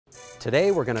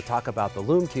Today we're going to talk about the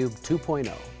Lume Cube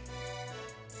 2.0.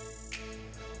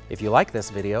 If you like this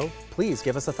video, please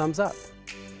give us a thumbs up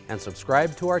and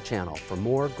subscribe to our channel for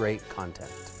more great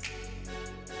content.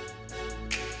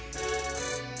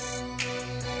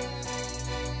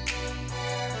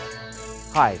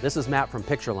 Hi, this is Matt from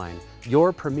Pictureline,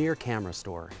 your premier camera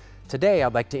store. Today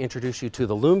I'd like to introduce you to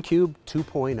the Lume Cube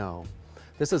 2.0.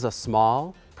 This is a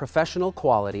small, professional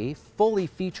quality, fully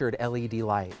featured LED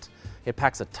light. It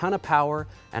packs a ton of power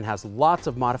and has lots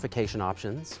of modification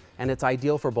options, and it's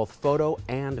ideal for both photo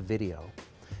and video.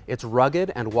 Its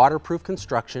rugged and waterproof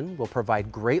construction will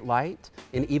provide great light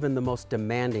in even the most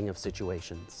demanding of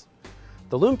situations.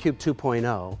 The Lume Cube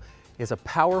 2.0 is a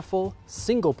powerful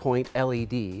single-point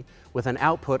LED with an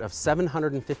output of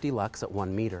 750 lux at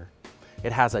 1 meter.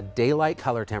 It has a daylight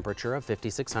color temperature of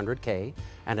 5600 K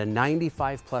and a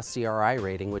 95 plus CRI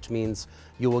rating, which means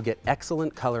you will get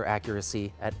excellent color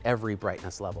accuracy at every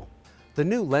brightness level. The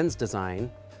new lens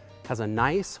design has a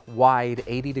nice, wide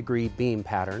 80-degree beam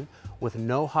pattern with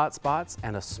no hot spots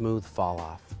and a smooth fall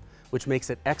off, which makes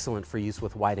it excellent for use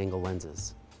with wide-angle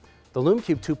lenses. The Lume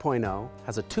Cube 2.0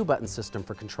 has a 2-button system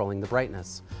for controlling the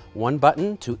brightness. 1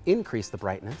 button to increase the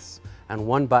brightness and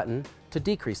 1 button to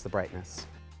decrease the brightness.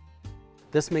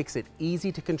 This makes it easy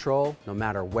to control no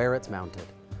matter where it's mounted.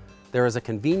 There is a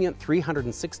convenient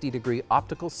 360-degree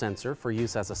optical sensor for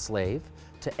use as a slave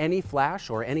to any flash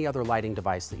or any other lighting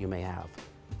device that you may have.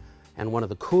 And one of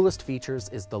the coolest features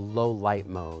is the low light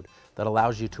mode that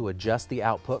allows you to adjust the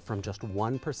output from just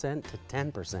 1% to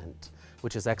 10%,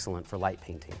 which is excellent for light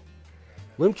painting.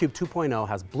 Lume Cube 2.0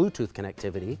 has Bluetooth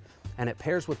connectivity, and it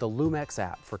pairs with the Lumex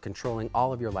app for controlling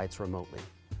all of your lights remotely.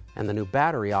 And the new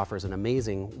battery offers an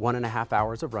amazing 1.5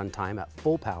 hours of runtime at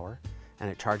full power, and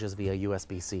it charges via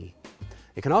USB-C.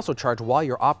 It can also charge while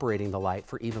you're operating the light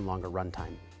for even longer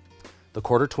runtime. The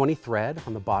 1/4-20 thread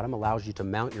on the bottom allows you to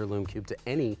mount your Lume Cube to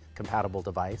any compatible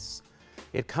device.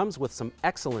 It comes with some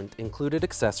excellent included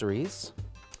accessories.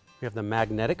 We have the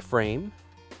magnetic frame,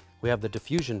 we have the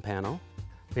diffusion panel,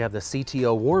 we have the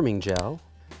CTO warming gel,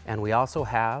 and we also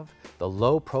have the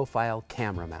low-profile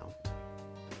camera mount.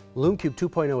 Lume Cube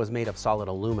 2.0 is made of solid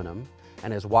aluminum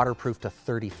and is waterproof to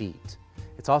 30 feet.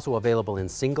 It's also available in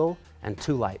single and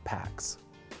 2 light packs.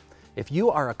 If you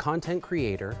are a content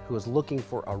creator who is looking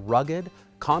for a rugged,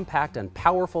 compact, and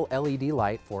powerful LED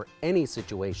light for any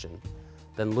situation,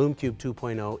 then Lume Cube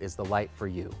 2.0 is the light for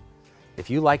you. If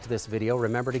you liked this video,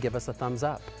 remember to give us a thumbs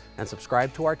up and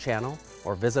subscribe to our channel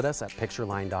or visit us at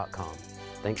pictureline.com.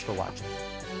 Thanks for watching.